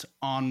focused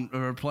on a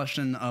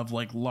repression of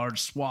large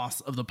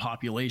swaths of the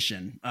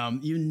population.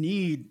 You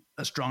need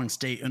a strong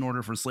state in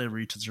order for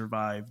slavery to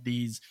survive.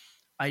 These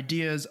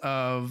ideas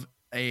of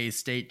a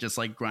state just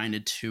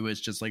grinded to its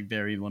just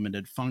very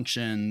limited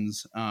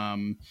functions,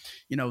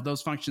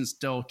 those functions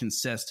still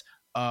consist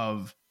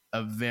of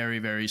a very,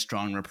 very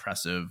strong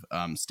repressive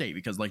state,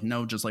 because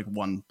no just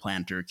one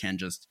planter can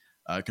just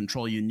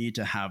control. You need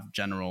to have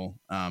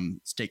general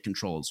state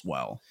control as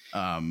well.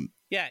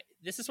 Yeah,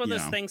 this is one of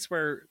those things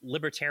where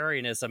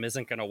libertarianism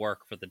isn't going to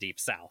work for the Deep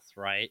South,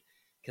 right?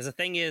 Because the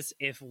thing is,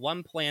 if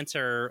one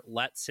planter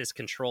lets his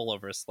control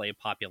over a slave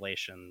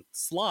population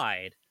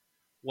slide,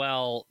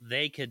 well,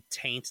 they could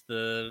taint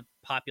the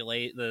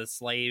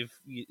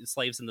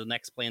slaves in the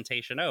next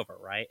plantation over,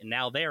 right? And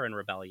now they're in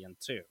rebellion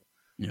too,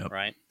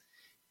 right?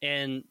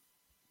 And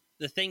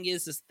the thing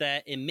is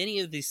that in many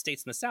of these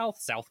states in the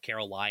South, South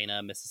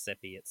Carolina,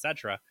 Mississippi,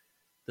 etc.,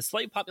 the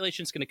slave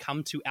population is going to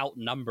come to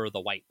outnumber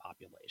the white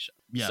population.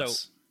 Yes.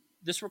 So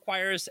this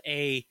requires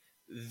a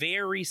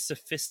very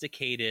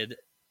sophisticated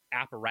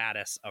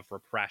apparatus of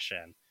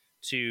repression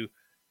to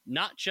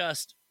not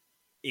just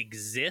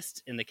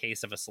exist in the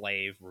case of a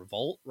slave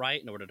revolt,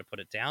 right, in order to put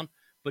it down,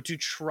 but to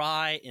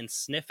try and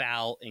sniff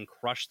out and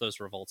crush those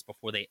revolts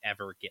before they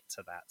ever get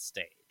to that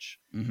stage.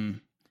 Mm-hmm.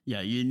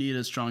 Yeah, you need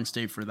a strong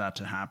state for that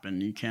to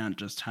happen. You can't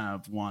just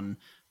have one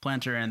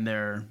planter and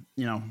their,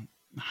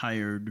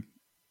 hired,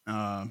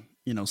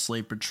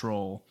 slave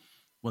patrol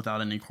without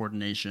any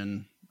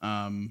coordination.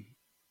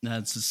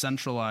 That's a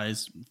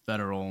centralized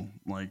federal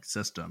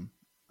system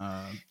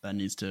that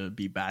needs to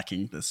be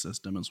backing this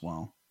system as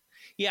well.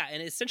 Yeah,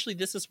 and essentially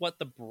this is what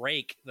the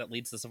break that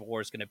leads to Civil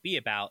War is going to be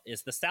about,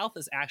 is the South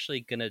is actually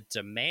going to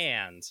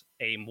demand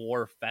a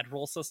more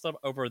federal system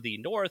over the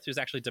North, who's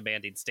actually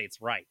demanding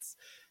states' rights.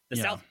 The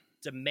South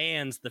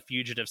demands the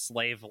Fugitive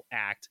Slave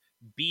Act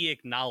be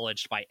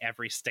acknowledged by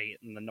every state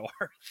in the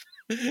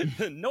North.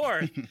 The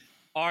North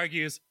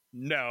argues,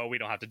 no, we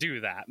don't have to do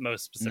that,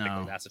 most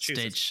specifically Massachusetts.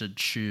 States should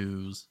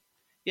choose.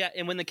 Yeah,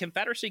 and when the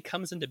Confederacy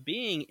comes into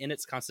being in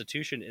its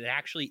constitution, it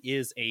actually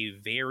is a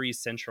very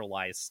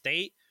centralized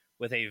state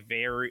with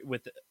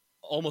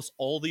almost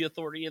all the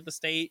authority of the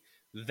state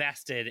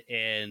vested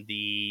in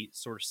the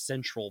sort of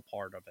central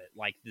part of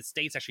it. The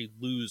states actually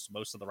lose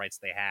most of the rights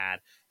they had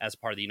as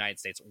part of the United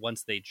States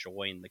once they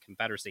join the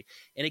Confederacy.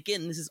 And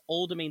again, this is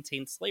all to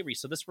maintain slavery.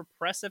 So this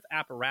repressive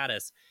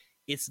apparatus,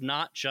 it's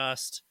not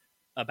just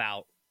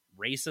about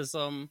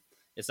racism.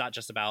 It's not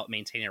just about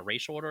maintaining a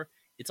racial order.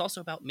 It's also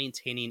about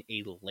maintaining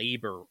a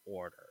labor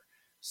order.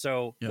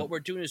 So what we're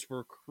doing is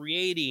we're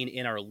creating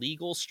in our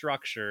legal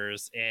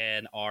structures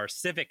and our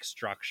civic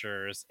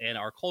structures and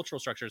our cultural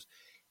structures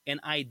an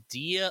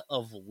idea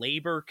of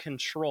labor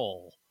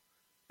control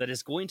that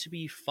is going to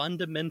be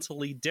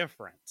fundamentally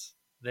different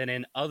than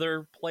in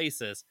other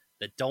places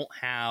that don't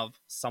have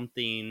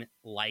something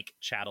like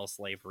chattel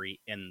slavery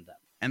in them.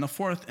 And the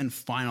fourth and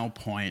final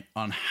point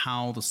on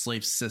how the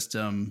slave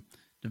system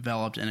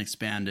developed and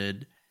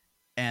expanded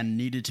and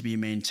needed to be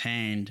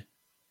maintained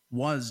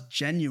was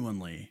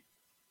genuinely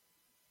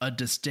a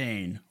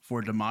disdain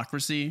for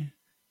democracy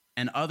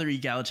and other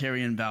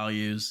egalitarian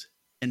values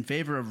in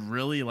favor of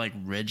really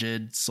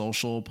rigid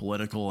social,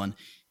 political, and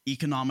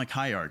economic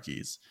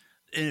hierarchies.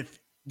 If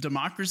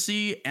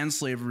democracy and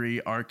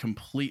slavery are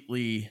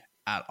completely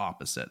at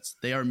opposites,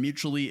 they are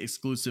mutually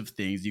exclusive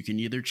things. You can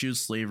either choose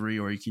slavery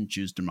or you can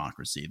choose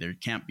democracy. There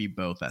can't be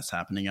both that's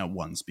happening at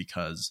once,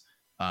 because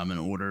in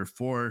order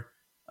for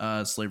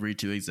slavery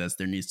to exist,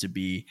 there needs to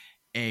be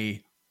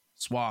a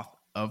swath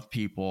of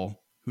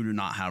people who do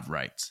not have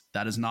rights.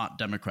 That is not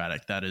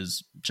democratic. That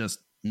is just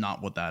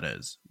not what that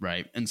is,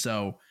 right? And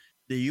so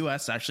the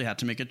U.S. actually had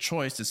to make a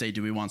choice to say,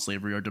 do we want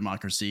slavery or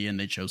democracy? And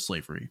they chose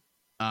slavery.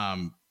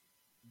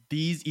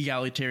 These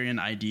egalitarian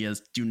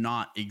ideas do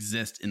not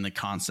exist in the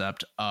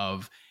concept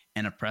of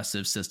an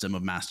oppressive system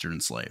of master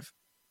and slave.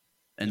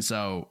 And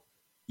so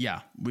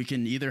yeah, we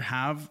can either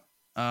have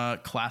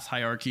class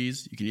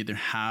hierarchies. You can either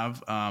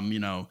have,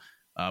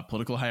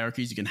 political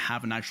hierarchies. You can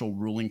have an actual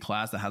ruling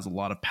class that has a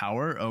lot of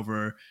power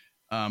over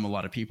a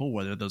lot of people,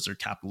 whether those are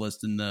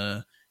capitalists in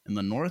the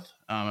North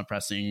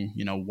oppressing,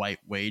 white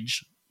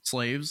wage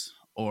slaves,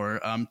 or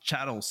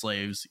chattel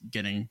slaves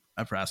getting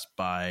oppressed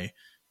by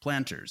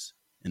planters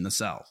in the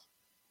South.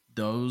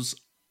 Those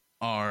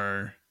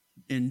are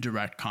in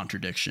direct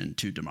contradiction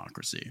to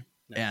democracy.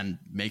 No. And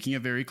making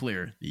it very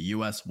clear, the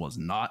U.S. was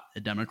not a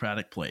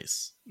democratic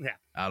place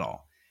at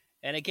all.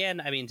 And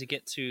again, I mean, to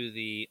get to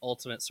the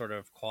ultimate sort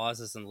of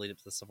causes in the lead up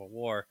to the Civil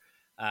War,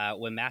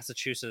 when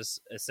Massachusetts,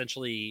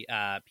 essentially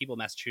people in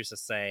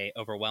Massachusetts say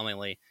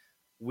overwhelmingly,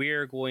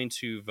 we're going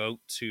to vote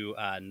to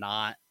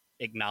not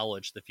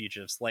acknowledge the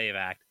Fugitive Slave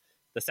Act,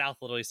 the South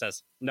literally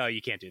says, no,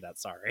 you can't do that.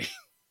 Sorry.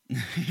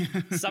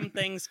 Some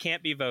things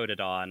can't be voted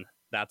on.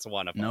 That's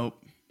one of them.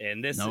 Nope.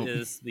 And this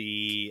is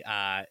the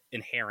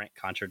inherent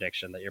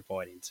contradiction that you're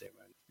pointing to.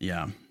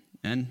 Yeah.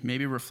 And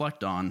maybe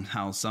reflect on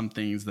how some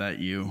things that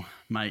you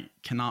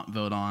cannot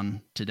vote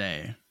on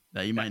today,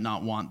 that you might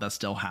not want, that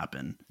still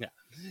happen. Yeah.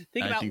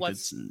 Think about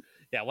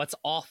what's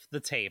off the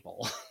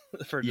table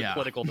for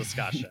political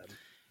discussion.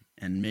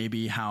 And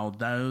maybe how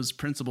those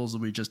principles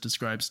that we just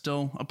described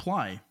still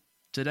apply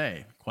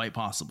today, quite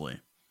possibly.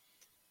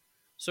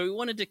 So we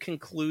wanted to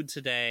conclude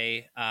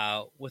today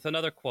with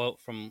another quote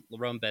from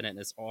Lerone Bennett in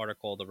his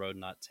article, The Road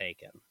Not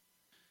Taken.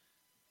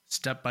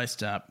 Step by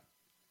step,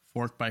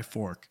 fork by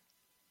fork,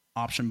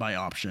 option by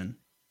option,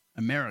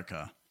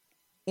 America,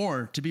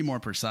 or to be more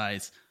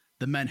precise,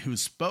 the men who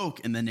spoke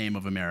in the name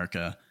of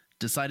America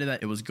decided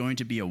that it was going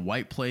to be a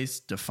white place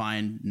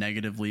defined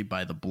negatively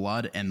by the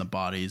blood and the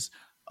bodies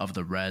of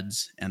the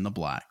Reds and the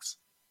Blacks.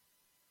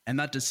 And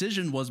that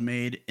decision was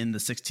made in the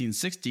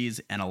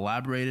 1660s and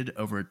elaborated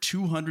over a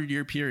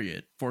 200-year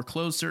period,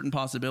 foreclosed certain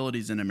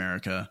possibilities in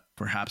America,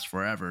 perhaps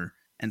forever,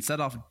 and set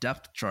off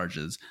depth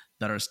charges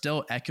that are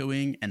still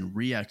echoing and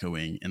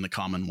re-echoing in the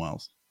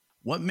Commonwealth.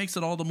 What makes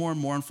it all the more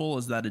mournful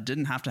is that it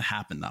didn't have to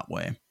happen that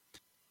way.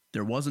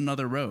 There was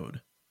another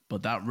road,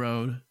 but that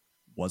road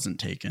wasn't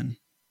taken.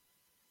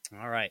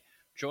 All right.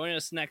 Join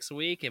us next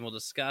week and we'll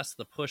discuss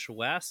the push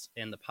west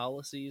and the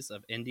policies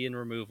of Indian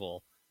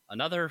removal.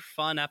 Another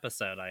fun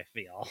episode, I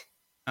feel.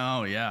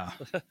 Oh, yeah.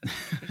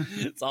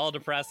 It's all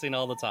depressing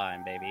all the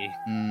time, baby.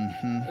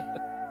 Mm-hmm.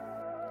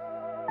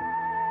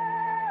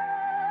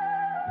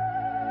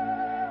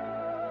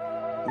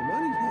 The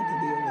money's not the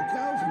deal. The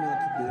cows are not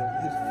the deal.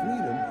 It's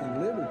freedom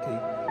and liberty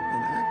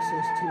and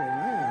access to a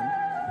land.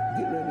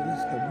 Get rid of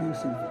this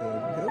abusive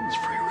government. It's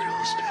free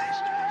real estate.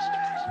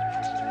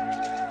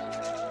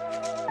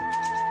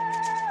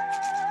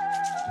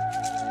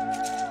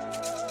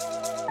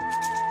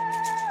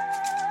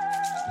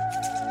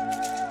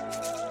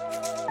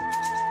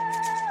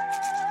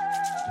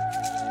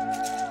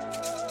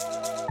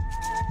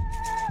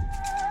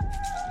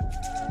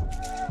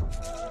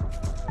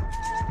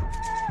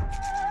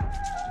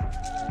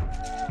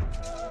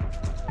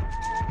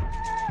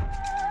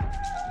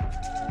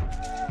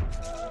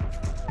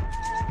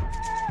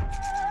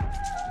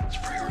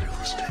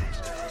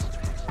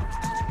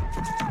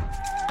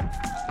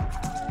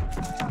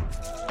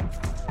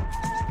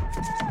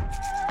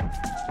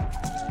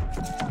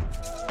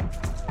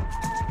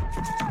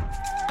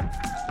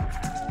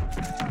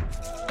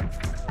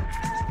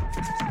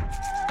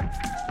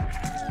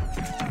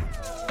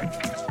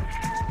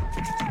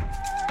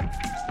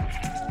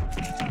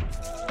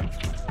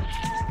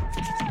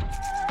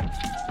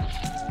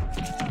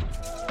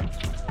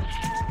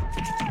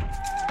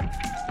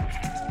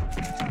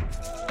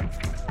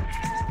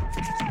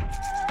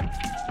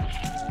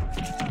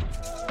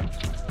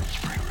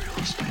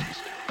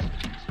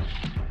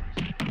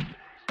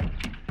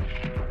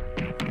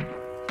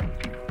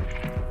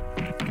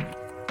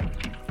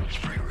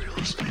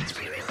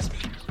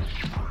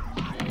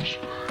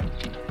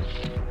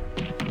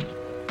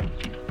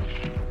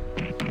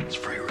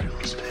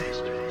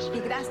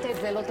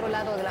 Del otro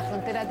lado de la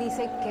frontera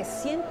dice que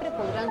siempre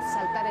podrán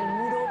saltar el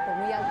muro por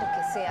muy alto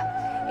que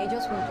sea.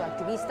 Ellos, junto a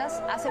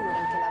activistas,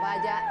 aseguran que la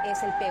valla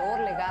es el peor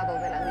legado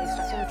de la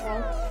administración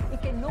Trump y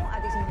que no ha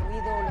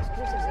disminuido los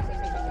cruces de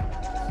seguridad.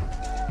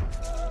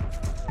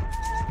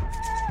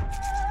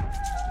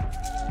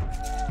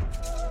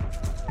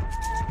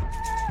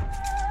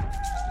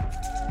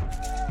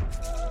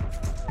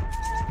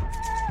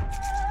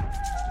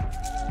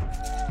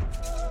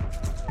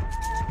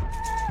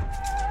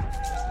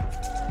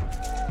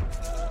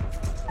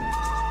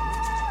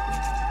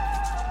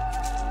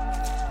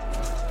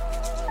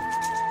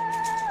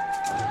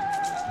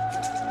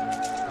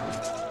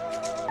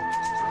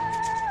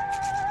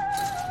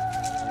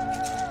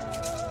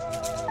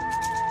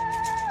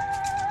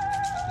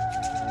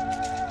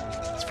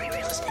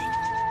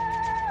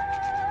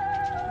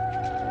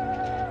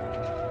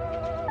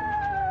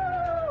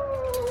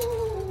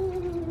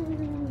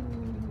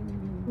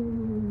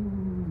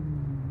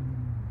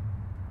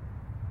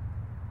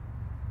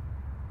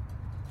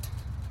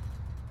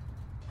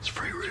 It's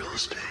free real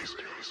estate.